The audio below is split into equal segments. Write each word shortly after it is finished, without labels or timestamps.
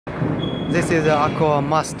This is the Accurl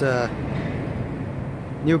Master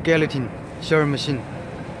new Guillotine Shears machine.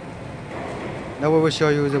 Now we will show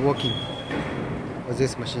you the working of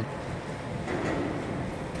this machine.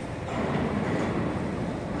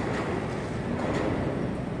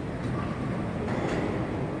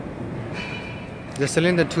 The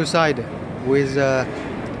cylinder two side with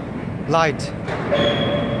light,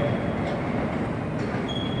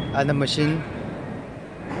 and the machine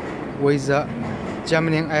with the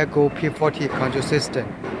German ELGO-P40 control system.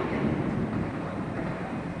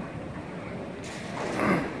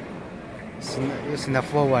 It's in the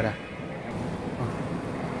forward.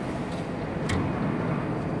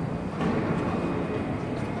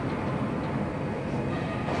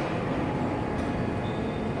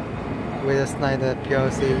 With a Snyder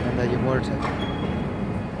PLC and the inverter.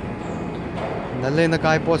 And then the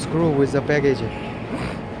guy bought screw with the baggage.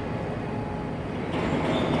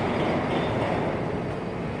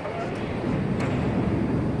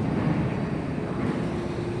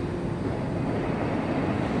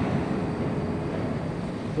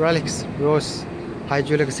 Rake's Rose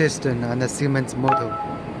hydraulic system and the Siemens motor.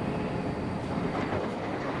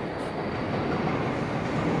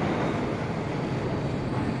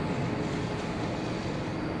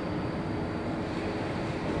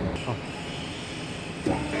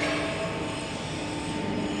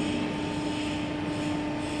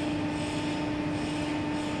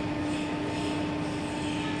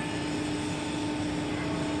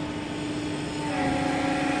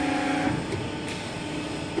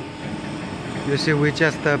 You see, we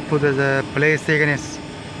just put the blade thickness,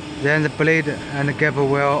 then the blade and gap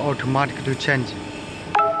will automatically change.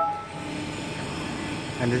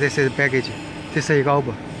 And this is baggage. This is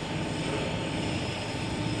ELGO.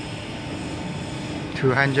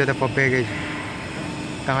 200 for baggage.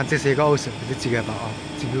 当然这是一个20，这几个吧啊，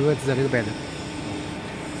这个是这个白的，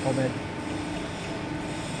好白的。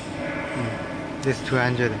This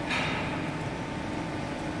 200.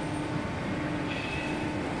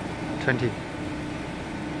 20.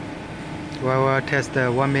 We will test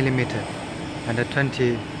 1 millimeter and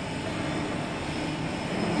 20.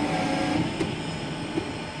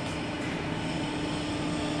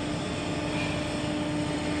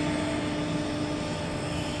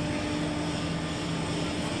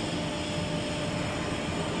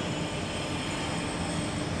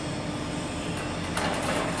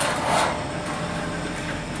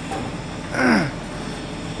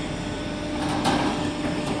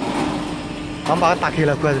 Không bao tạc khi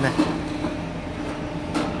là quên rồi này.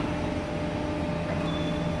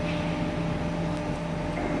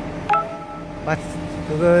 Bắt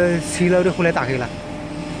cái xí lâu được không lấy tạc khi là.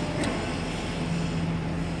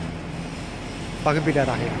 Bắt cái bịt ra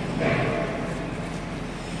tạc khi.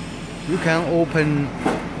 You can open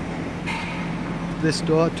this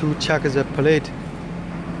door to check the plate.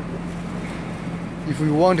 If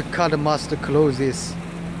you want to cut, must close this.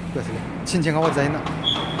 Xin chào các bạn.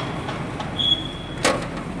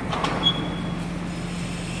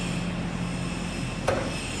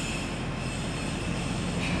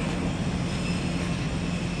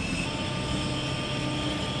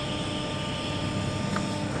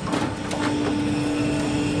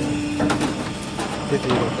 This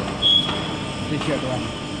is it.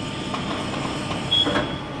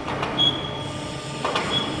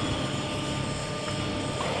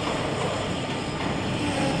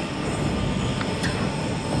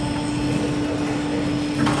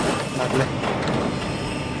 Lovely.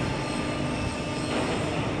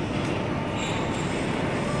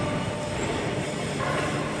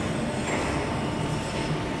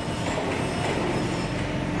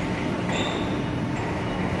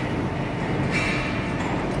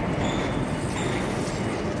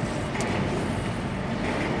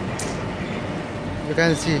 You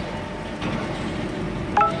can see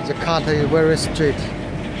the cut is very straight.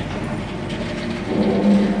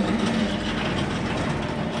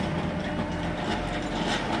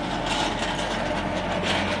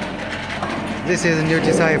 This is a new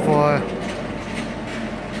design for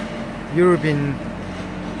European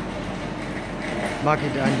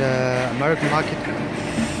market and American market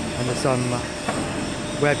and some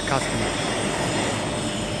web customers.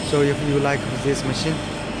 So if you like this machine,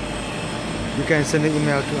 you can send an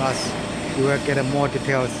email to us. You will get more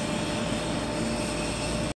details.